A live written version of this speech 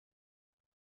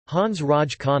Hans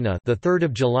Raj Khanna, the 3rd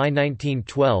of July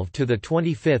 1912 to the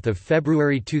 25th of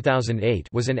February 2008,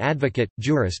 was an advocate,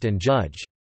 jurist and judge.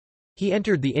 He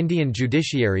entered the Indian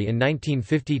judiciary in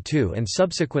 1952 and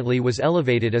subsequently was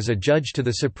elevated as a judge to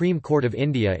the Supreme Court of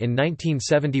India in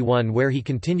 1971, where he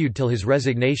continued till his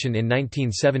resignation in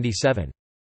 1977.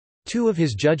 Two of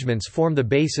his judgments form the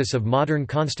basis of modern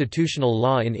constitutional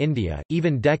law in India,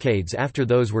 even decades after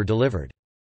those were delivered.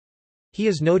 He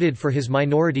is noted for his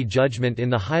minority judgment in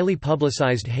the highly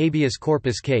publicised Habeas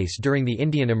Corpus case during the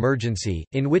Indian emergency,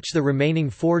 in which the remaining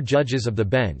four judges of the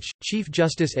bench, Chief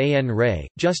Justice A. N. Ray,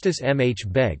 Justice M. H.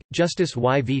 Beg, Justice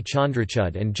Y. V.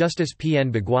 Chandrachud and Justice P.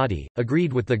 N. Bhagwati,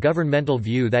 agreed with the governmental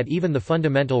view that even the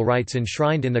fundamental rights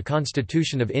enshrined in the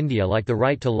Constitution of India, like the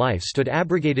right to life, stood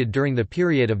abrogated during the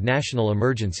period of national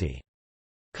emergency.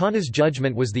 Khanna's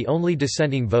judgment was the only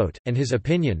dissenting vote, and his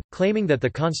opinion, claiming that the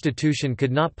Constitution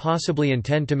could not possibly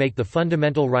intend to make the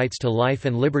fundamental rights to life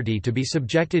and liberty to be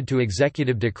subjected to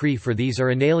executive decree, for these are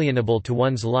inalienable to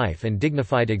one's life and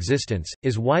dignified existence,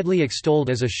 is widely extolled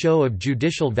as a show of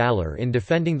judicial valor in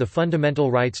defending the fundamental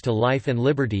rights to life and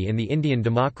liberty in the Indian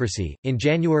democracy. In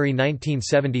January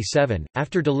 1977,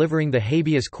 after delivering the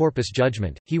habeas corpus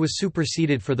judgment, he was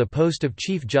superseded for the post of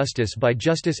Chief Justice by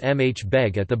Justice M. H.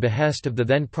 Beg at the behest of the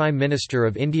then Prime Minister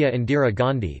of India Indira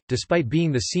Gandhi, despite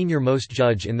being the senior-most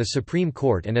judge in the Supreme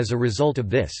Court, and as a result of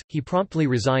this, he promptly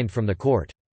resigned from the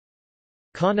court.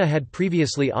 Khanna had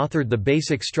previously authored the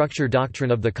basic structure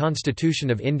doctrine of the Constitution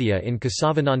of India in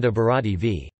Keshavananda Bharati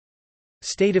v.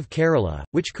 State of Kerala,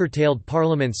 which curtailed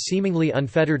Parliament's seemingly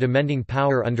unfettered amending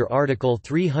power under Article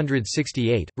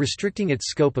 368, restricting its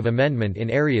scope of amendment in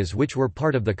areas which were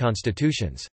part of the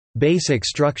Constitution's basic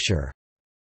structure.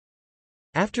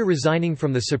 After resigning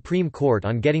from the Supreme Court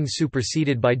on getting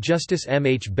superseded by Justice M.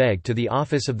 H. Beg to the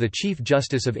office of the Chief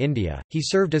Justice of India, he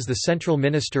served as the Central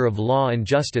Minister of Law and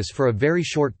Justice for a very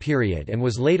short period and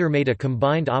was later made a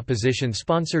combined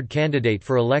opposition-sponsored candidate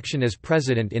for election as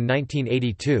President in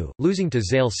 1982, losing to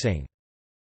Zail Singh.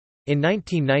 In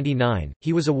 1999,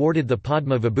 he was awarded the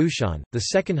Padma Vibhushan, the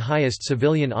second highest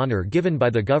civilian honour given by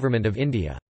the Government of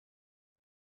India.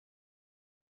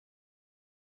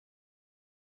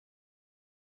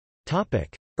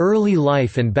 Early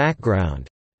life and background.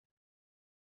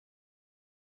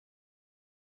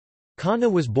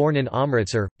 Khanna was born in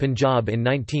Amritsar, Punjab in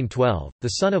 1912, the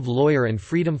son of lawyer and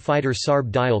freedom fighter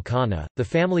Sarb Dayal Khanna. The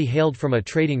family hailed from a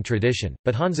trading tradition,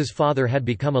 but Hans's father had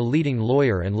become a leading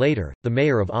lawyer and later, the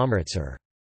mayor of Amritsar.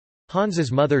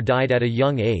 Hans's mother died at a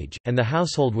young age, and the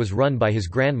household was run by his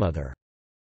grandmother.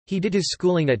 He did his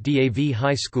schooling at DAV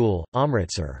High School,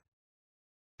 Amritsar.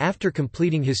 After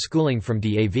completing his schooling from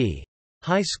DAV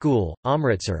High School,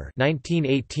 Amritsar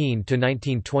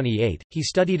 1918–1928, he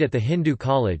studied at the Hindu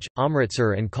College,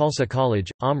 Amritsar and Khalsa College,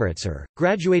 Amritsar,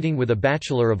 graduating with a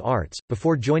Bachelor of Arts,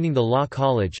 before joining the Law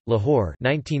College, Lahore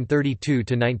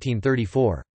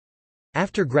 1932–1934.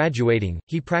 After graduating,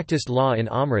 he practiced law in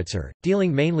Amritsar,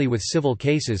 dealing mainly with civil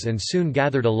cases, and soon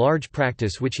gathered a large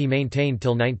practice which he maintained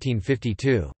till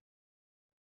 1952.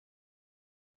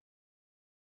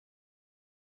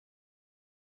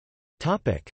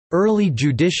 Early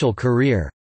judicial career.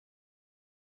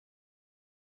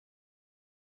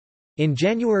 In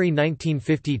January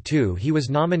 1952 he was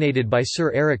nominated by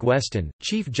Sir Eric Weston,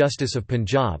 Chief Justice of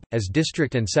Punjab, as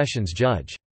District and Sessions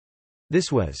Judge.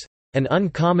 This was an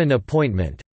uncommon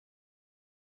appointment.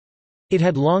 It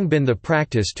had long been the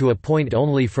practice to appoint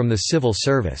only from the civil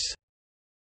service.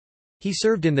 He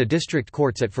served in the district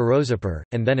courts at Firozapur,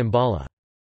 and then Ambala.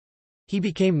 He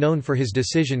became known for his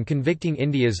decision convicting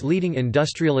India's leading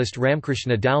industrialist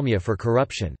Ramkrishna Dalmia for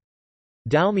corruption.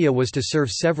 Dalmia was to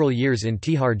serve several years in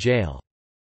Tihar jail.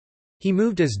 He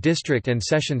moved as District and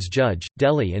Sessions Judge,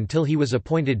 Delhi, until he was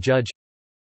appointed Judge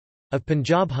of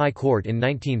Punjab High Court in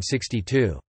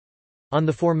 1962. On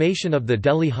the formation of the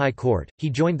Delhi High Court, he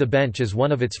joined the bench as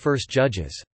one of its first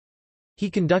judges. He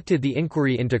conducted the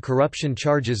inquiry into corruption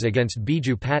charges against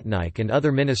Biju Patnaik and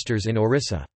other ministers in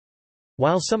Orissa.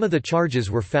 While some of the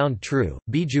charges were found true,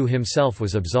 Biju himself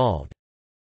was absolved.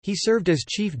 He served as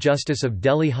Chief Justice of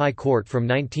Delhi High Court from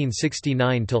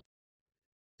 1969 till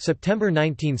September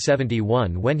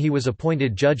 1971, when he was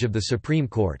appointed Judge of the Supreme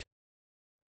Court.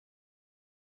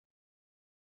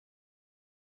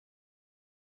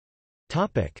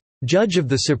 Judge of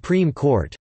the Supreme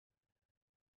Court.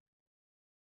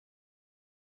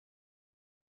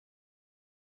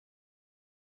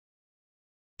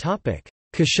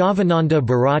 Keshavananda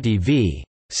Bharati v.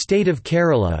 State of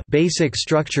Kerala Basic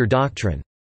Structure Doctrine.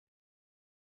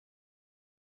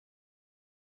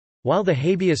 While the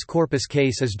habeas corpus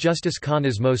case is Justice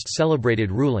Khanna's most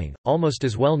celebrated ruling, almost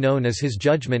as well known as his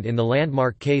judgment in the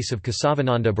landmark case of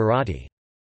Keshavananda Bharati.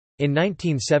 In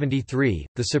 1973,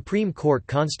 the Supreme Court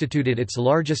constituted its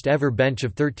largest ever bench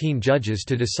of 13 judges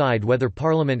to decide whether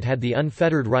Parliament had the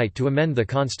unfettered right to amend the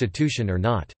Constitution or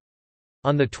not.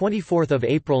 On 24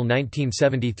 April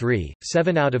 1973,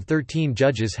 7 out of 13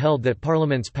 judges held that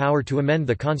Parliament's power to amend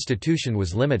the Constitution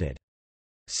was limited.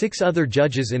 6 other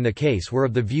judges in the case were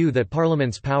of the view that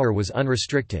Parliament's power was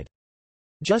unrestricted.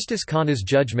 Justice Khanna's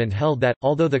judgment held that,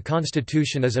 although the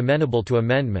Constitution is amenable to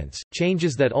amendments,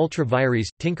 changes that ultra vires,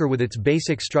 tinker with its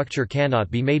basic structure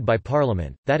cannot be made by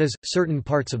Parliament, that is, certain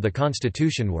parts of the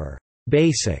Constitution were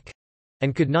 «basic»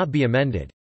 and could not be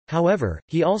amended. However,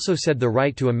 he also said the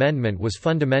right to amendment was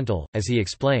fundamental, as he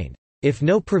explained. If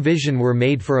no provision were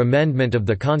made for amendment of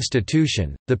the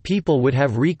Constitution, the people would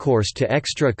have recourse to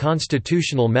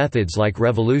extra-constitutional methods like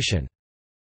revolution.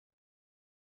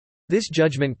 This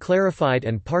judgment clarified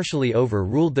and partially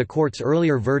overruled the court's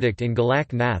earlier verdict in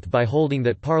Galak Nath by holding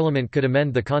that Parliament could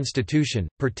amend the Constitution,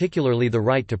 particularly the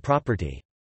right to property.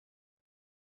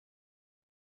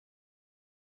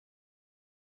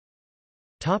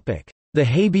 The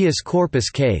habeas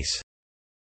corpus case.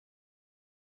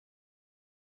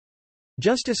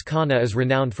 Justice Khanna is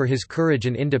renowned for his courage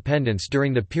and independence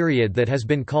during the period that has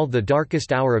been called the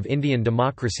darkest hour of Indian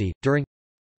democracy, during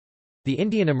the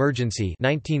Indian Emergency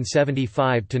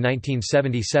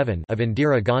 1975–1977 of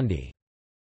Indira Gandhi.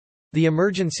 The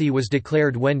emergency was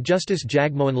declared when Justice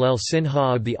Jagmohanlal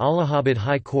Sinha of the Allahabad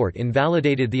High Court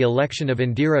invalidated the election of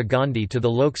Indira Gandhi to the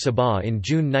Lok Sabha in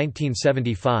June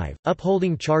 1975,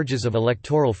 upholding charges of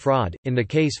electoral fraud, in the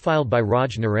case filed by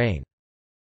Raj Narain.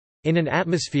 In an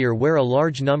atmosphere where a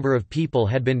large number of people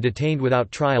had been detained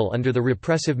without trial under the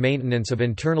Repressive Maintenance of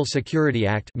Internal Security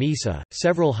Act (MISA),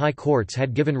 several high courts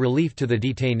had given relief to the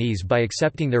detainees by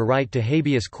accepting their right to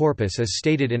habeas corpus as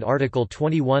stated in Article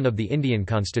 21 of the Indian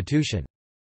Constitution.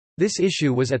 This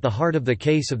issue was at the heart of the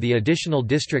case of the Additional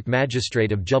District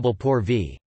Magistrate of Jabalpur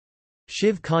v.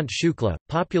 Shiv Kant Shukla,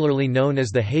 popularly known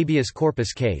as the habeas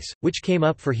corpus case, which came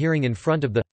up for hearing in front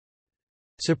of the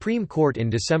Supreme Court in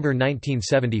December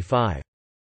 1975.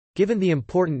 Given the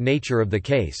important nature of the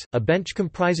case, a bench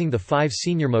comprising the 5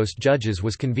 seniormost judges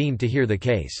was convened to hear the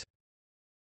case.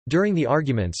 During the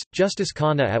arguments, Justice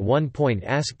Khanna at one point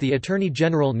asked the Attorney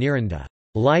General Niranda,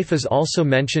 "Life is also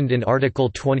mentioned in Article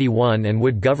 21 and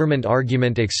would government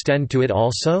argument extend to it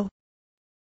also?"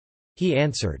 He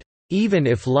answered, "Even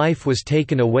if life was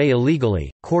taken away illegally,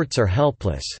 courts are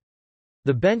helpless."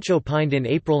 The bench opined in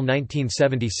April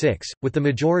 1976, with the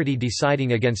majority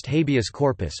deciding against habeas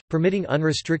corpus, permitting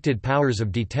unrestricted powers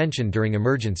of detention during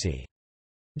emergency.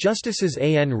 Justices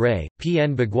A. N. Ray, P.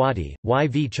 N. Bhagwati, Y.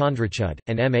 V. Chandrachud,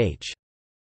 and M. H.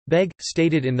 Beg,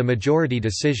 stated in the majority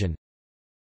decision,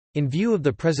 "In view of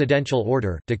the presidential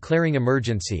order declaring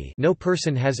emergency, no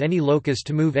person has any locus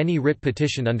to move any writ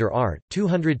petition under Art.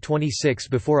 226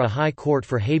 before a high court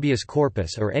for habeas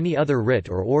corpus or any other writ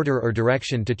or order or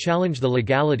direction to challenge the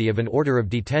legality of an order of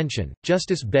detention."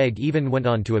 Justice Beg even went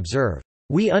on to observe,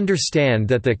 "We understand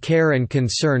that the care and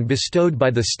concern bestowed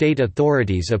by the state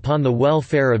authorities upon the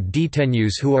welfare of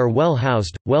detainees who are well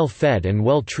housed, well fed and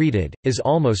well treated, is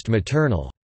almost maternal."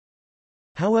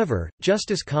 However,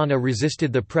 Justice Khanna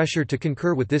resisted the pressure to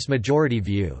concur with this majority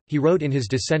view. He wrote in his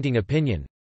dissenting opinion,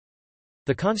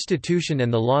 "The Constitution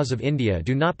and the laws of India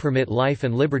do not permit life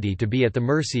and liberty to be at the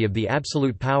mercy of the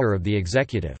absolute power of the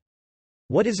executive.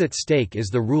 What is at stake is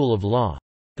the rule of law.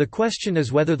 The question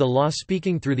is whether the law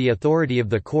speaking through the authority of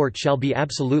the court shall be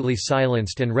absolutely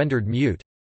silenced and rendered mute.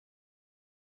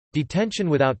 Detention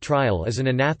without trial is an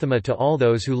anathema to all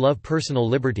those who love personal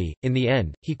liberty." In the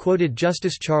end, he quoted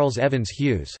Justice Charles Evans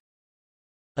Hughes,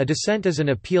 "A dissent is an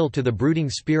appeal to the brooding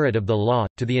spirit of the law,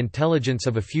 to the intelligence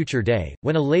of a future day,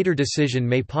 when a later decision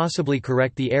may possibly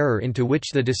correct the error into which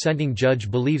the dissenting judge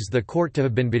believes the court to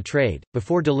have been betrayed."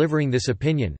 Before delivering this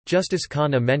opinion, Justice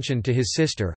Khanna mentioned to his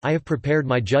sister, "I have prepared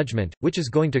my judgment, which is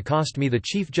going to cost me the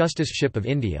Chief Justiceship of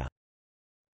India."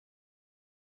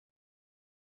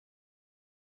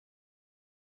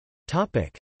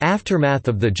 Aftermath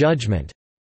of the judgment.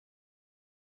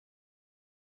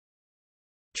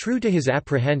 True to his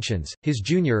apprehensions, his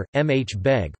junior, M. H.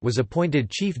 Beg, was appointed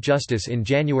Chief Justice in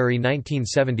January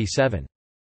 1977.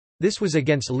 This was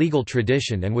against legal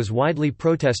tradition and was widely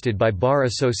protested by bar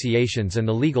associations and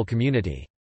the legal community.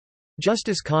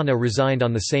 Justice Khanna resigned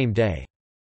on the same day.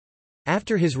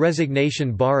 After his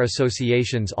resignation, bar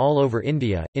associations all over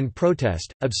India, in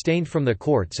protest, abstained from the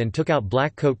courts and took out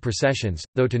black coat processions,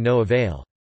 though to no avail.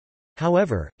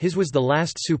 However, his was the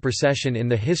last supersession in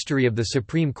the history of the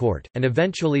Supreme Court, and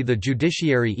eventually the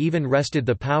judiciary even wrested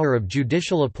the power of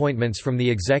judicial appointments from the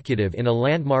executive in a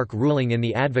landmark ruling in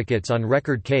the Advocates on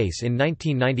Record case in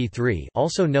 1993,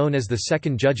 also known as the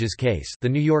Second Judge's Case. The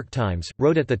New York Times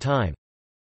wrote at the time,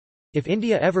 "If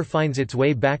India ever finds its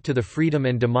way back to the freedom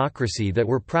and democracy that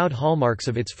were proud hallmarks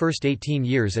of its first 18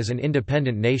 years as an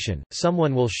independent nation,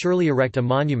 someone will surely erect a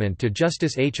monument to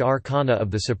Justice H. R. Khanna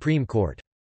of the Supreme Court."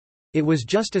 It was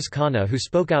Justice Khanna who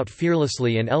spoke out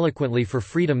fearlessly and eloquently for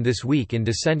freedom this week in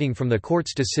dissenting from the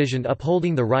court's decision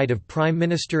upholding the right of Prime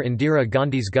Minister Indira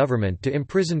Gandhi's government to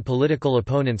imprison political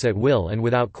opponents at will and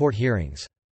without court hearings.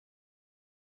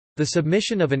 The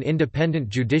submission of an independent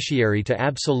judiciary to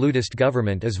absolutist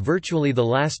government is virtually the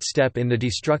last step in the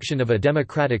destruction of a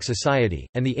democratic society,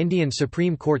 and the Indian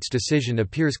Supreme Court's decision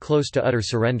appears close to utter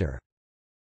surrender.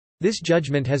 This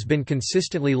judgment has been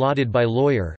consistently lauded by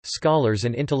lawyer, scholars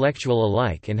and intellectual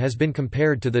alike and has been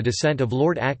compared to the dissent of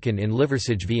Lord Atkin in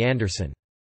Liversidge v Anderson.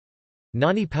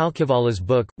 Nani Palkivala's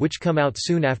book, which came out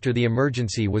soon after the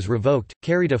emergency was revoked,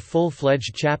 carried a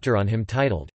full-fledged chapter on him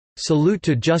titled, "Salute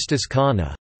to Justice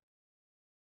Khanna."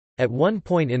 At one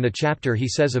point in the chapter he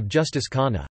says of Justice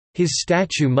Khanna, "His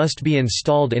statue must be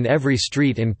installed in every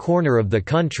street and corner of the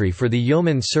country for the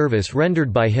yeoman service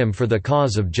rendered by him for the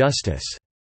cause of justice."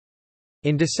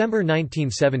 In December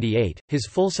 1978, his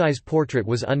full-size portrait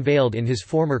was unveiled in his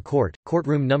former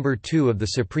courtroom No. 2 of the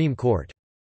Supreme Court.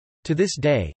 To this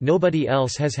day, nobody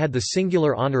else has had the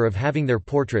singular honor of having their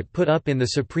portrait put up in the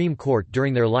Supreme Court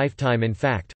during their lifetime. In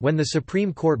fact, when the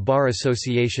Supreme Court Bar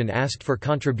Association asked for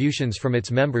contributions from its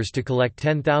members to collect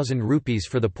 10,000 rupees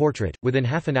for the portrait, within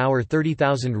half an hour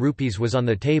 30,000 rupees was on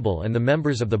the table and the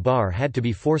members of the bar had to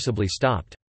be forcibly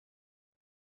stopped.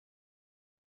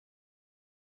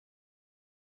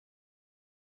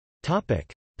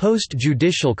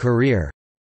 Post-judicial career.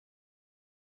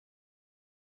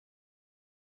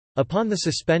 Upon the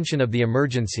suspension of the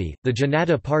emergency, the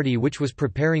Janata Party, which was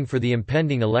preparing for the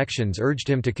impending elections, urged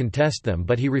him to contest them,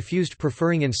 but he refused,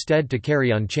 preferring instead to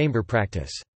carry on chamber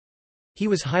practice. He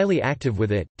was highly active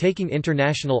with it, taking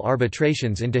international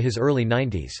arbitrations into his early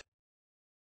 90s.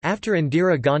 After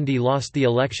Indira Gandhi lost the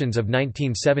elections of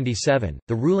 1977,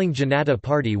 the ruling Janata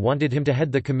Party wanted him to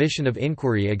head the Commission of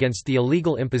Inquiry against the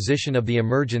illegal imposition of the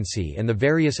emergency and the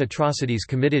various atrocities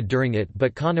committed during it,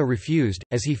 but Khanna refused,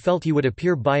 as he felt he would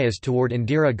appear biased toward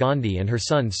Indira Gandhi and her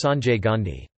son Sanjay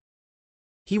Gandhi.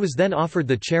 He was then offered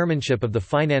the chairmanship of the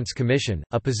Finance Commission,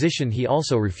 a position he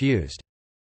also refused.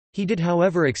 He did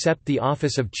however accept the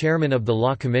office of chairman of the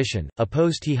Law Commission, a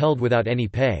post he held without any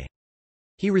pay.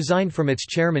 He resigned from its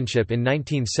chairmanship in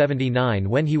 1979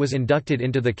 when he was inducted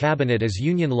into the cabinet as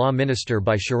Union Law Minister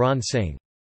by Sharan Singh.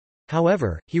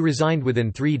 However, he resigned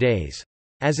within 3 days.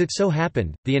 As it so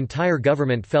happened, the entire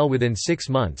government fell within 6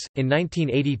 months. In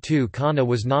 1982, Khanna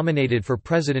was nominated for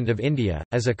President of India,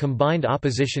 as a combined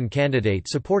opposition candidate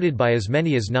supported by as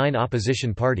many as 9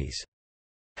 opposition parties.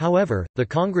 However, the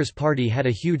Congress Party had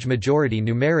a huge majority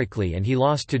numerically and he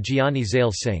lost to Giani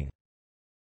Zail Singh.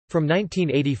 From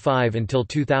 1985 until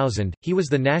 2000, he was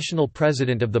the national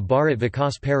president of the Bharat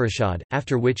Vikas Parishad,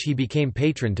 after which he became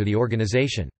patron to the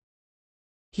organisation.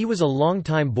 He was a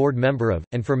long-time board member of,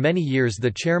 and for many years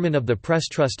the chairman of the Press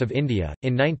Trust of India.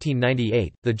 In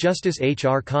 1998, the Justice H.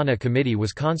 R. Khanna Committee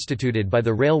was constituted by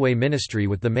the Railway Ministry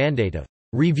with the mandate of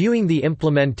reviewing the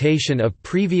implementation of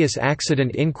previous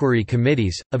accident inquiry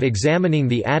committees, of examining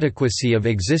the adequacy of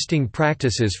existing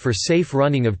practices for safe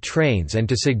running of trains and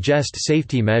to suggest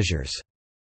safety measures.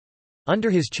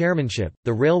 Under his chairmanship,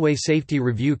 the Railway Safety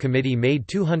Review Committee made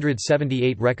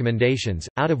 278 recommendations,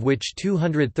 out of which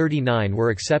 239 were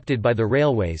accepted by the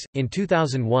railways. In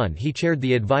 2001, he chaired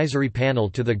the advisory panel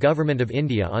to the Government of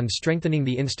India on strengthening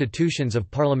the institutions of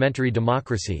parliamentary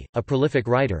democracy. A prolific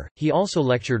writer, he also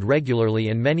lectured regularly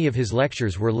and many of his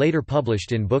lectures were later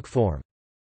published in book form.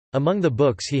 Among the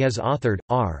books he has authored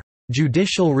are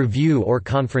Judicial Review or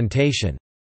Confrontation,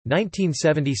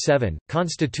 1977,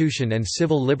 Constitution and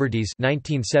Civil Liberties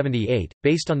 1978,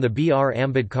 based on the B. R.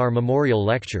 Ambedkar Memorial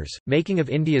Lectures, Making of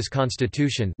India's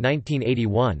Constitution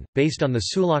 1981, based on the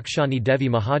Sulakshani Devi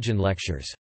Mahajan Lectures,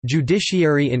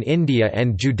 Judiciary in India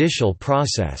and Judicial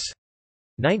Process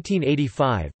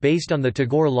 1985, based on the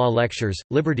Tagore Law Lectures,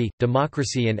 Liberty,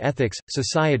 Democracy and Ethics,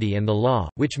 Society and the Law,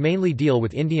 which mainly deal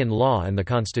with Indian law and the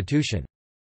Constitution.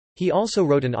 He also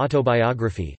wrote an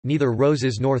autobiography, Neither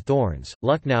Roses Nor Thorns,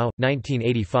 Lucknow,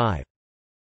 1985.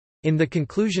 In the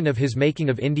conclusion of his Making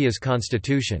of India's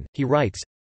Constitution, he writes,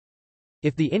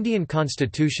 If the Indian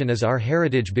Constitution is our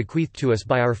heritage bequeathed to us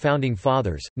by our founding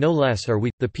fathers, no less are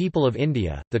we, the people of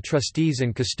India, the trustees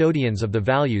and custodians of the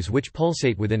values which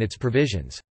pulsate within its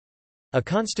provisions. A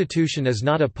constitution is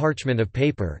not a parchment of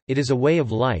paper, it is a way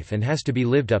of life and has to be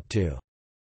lived up to.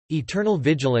 Eternal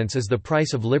vigilance is the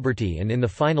price of liberty, and in the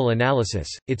final analysis,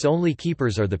 its only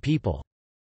keepers are the people.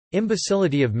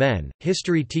 Imbecility of men,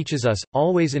 history teaches us,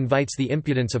 always invites the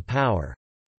impudence of power.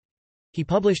 He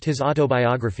published his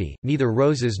autobiography, Neither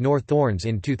Roses Nor Thorns,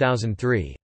 in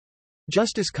 2003.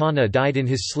 Justice Khanna died in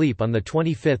his sleep on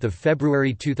 25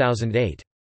 February 2008.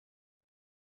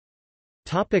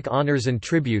 Topic: Honours and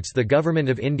tributes. The Government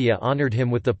of India honoured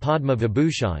him with the Padma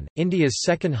Vibhushan, India's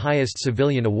second highest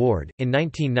civilian award, in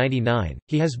 1999.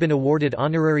 He has been awarded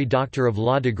honorary Doctor of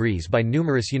Law degrees by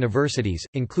numerous universities,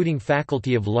 including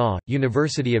Faculty of Law,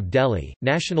 University of Delhi,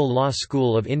 National Law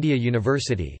School of India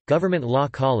University, Government Law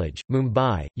College,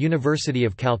 Mumbai, University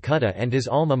of Calcutta and his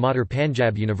alma mater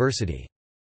Punjab University.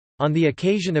 On the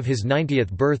occasion of his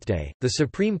 90th birthday, the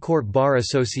Supreme Court Bar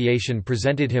Association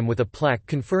presented him with a plaque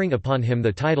conferring upon him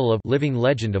the title of Living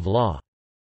Legend of Law.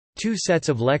 2 sets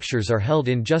of lectures are held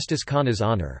in Justice Khanna's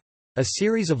honor. A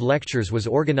series of lectures was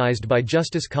organized by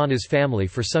Justice Khanna's family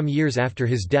for some years after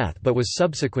his death but was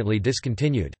subsequently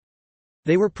discontinued.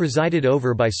 They were presided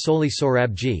over by Soli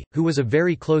Sorabji, who was a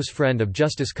very close friend of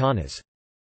Justice Khanna's.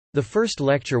 The first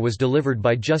lecture was delivered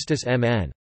by Justice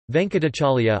M.N.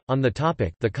 Venkatachalya, on the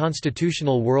topic The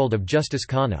Constitutional World of Justice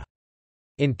Khanna.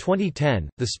 In 2010,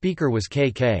 the speaker was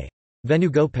K.K.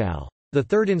 Venugopal. The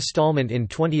third installment in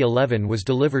 2011 was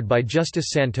delivered by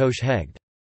Justice Santosh Hegde.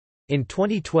 In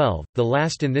 2012, the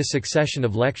last in this succession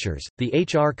of lectures, the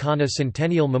H.R. Khanna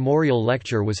Centennial Memorial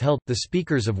Lecture was held, the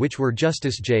speakers of which were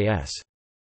Justice J.S.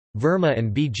 Verma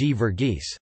and B.G.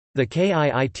 Verghese. The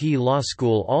KIIT Law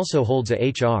School also holds a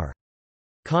H.R.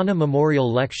 Khanna Memorial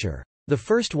Lecture. The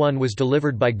first one was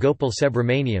delivered by Gopal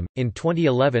Subramaniam, in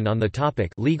 2011 on the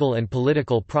topic Legal and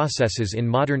Political Processes in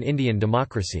Modern Indian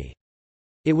Democracy.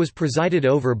 It was presided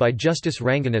over by Justice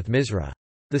Ranganath Misra.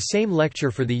 The same lecture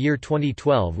for the year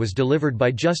 2012 was delivered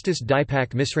by Justice Deepak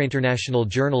Misra. International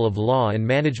Journal of Law and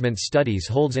Management Studies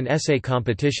holds an essay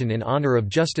competition in honor of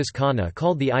Justice Khanna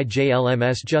called the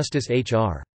IJLMS Justice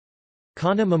H.R.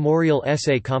 Khanna Memorial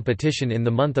Essay Competition in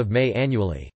the month of May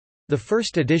annually. The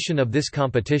first edition of this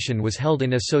competition was held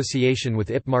in association with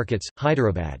IP Markets,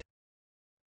 Hyderabad.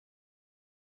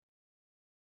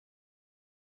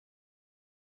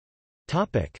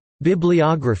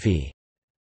 Bibliography.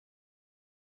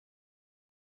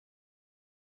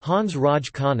 Hans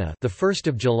Raj Khanna, the 1st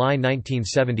of July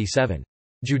 1977.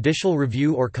 Judicial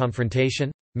Review or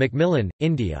Confrontation? Macmillan,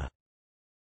 India.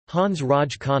 Hans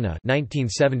Raj Khanna,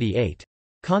 1978.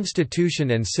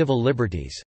 Constitution and Civil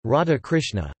Liberties. Radha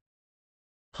Krishna.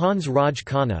 Hans Raj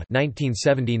Khanna,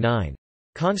 1979.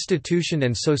 Constitution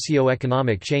and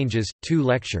Socio-Economic Changes, 2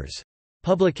 lectures.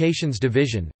 Publications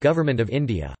Division, Government of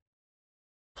India.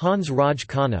 Hans Raj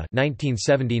Khanna,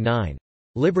 1979.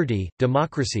 Liberty,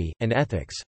 Democracy, and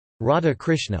Ethics. Radha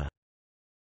Krishna.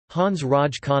 Hans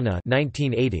Raj Khanna,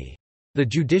 1980. The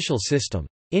Judicial System.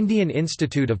 Indian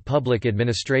Institute of Public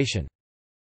Administration.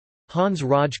 Hans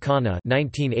Raj Khanna,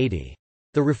 1980.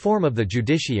 The Reform of the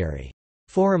Judiciary.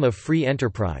 Forum of Free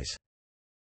Enterprise.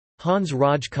 Hans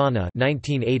Raj Khanna,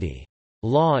 1980.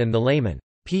 Law and the Layman.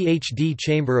 Ph.D.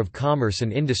 Chamber of Commerce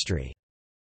and Industry.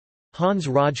 Hans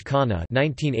Raj Khanna,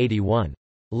 1981.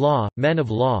 Law, Men of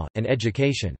Law, and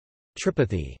Education.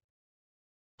 Tripathi.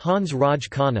 Hans Raj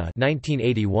Khanna,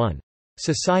 1981.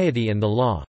 Society and the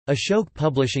Law. Ashok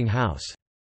Publishing House.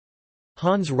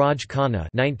 Hans Raj Khanna,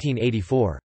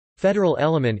 1984. Federal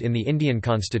Element in the Indian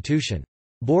Constitution.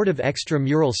 Board of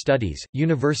Extra-Mural Studies,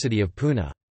 University of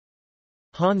Pune.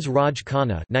 Hans Raj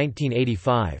Khanna,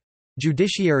 1985.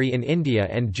 Judiciary in India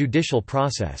and Judicial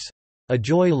Process.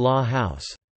 Ajoy Law House.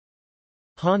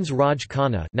 Hans Raj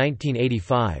Khanna,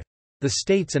 1985. The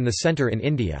States and the Centre in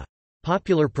India.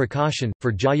 Popular Prakashan,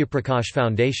 for Jayaprakash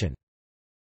Foundation.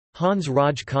 Hans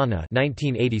Raj Khanna,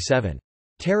 1987.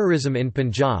 Terrorism in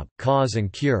Punjab, Cause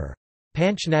and Cure.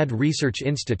 Panchnad Research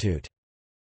Institute.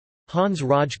 Hans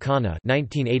Raj Khanna,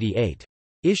 1988.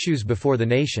 Issues Before the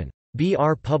Nation.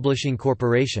 BR Publishing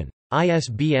Corporation.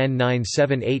 ISBN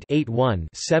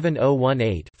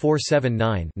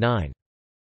 978-81-7018-479-9.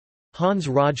 Hans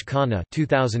Raj Khanna,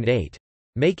 2008.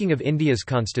 Making of India's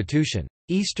Constitution.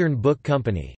 Eastern Book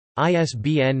Company.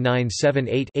 ISBN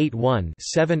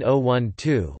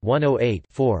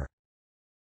 978-81-7012-108-4.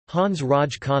 Hans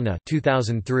Raj Khanna,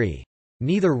 2003.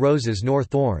 Neither Roses Nor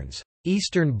Thorns.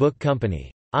 Eastern Book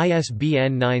Company.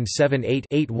 ISBN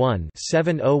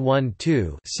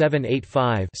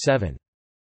 978-81-7012-785-7.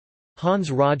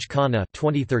 Hans Raj Khanna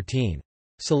 2013.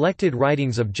 Selected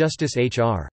Writings of Justice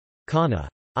H.R. Khanna.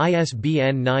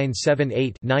 ISBN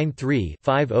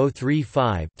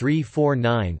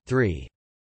 978-93-5035-349-3.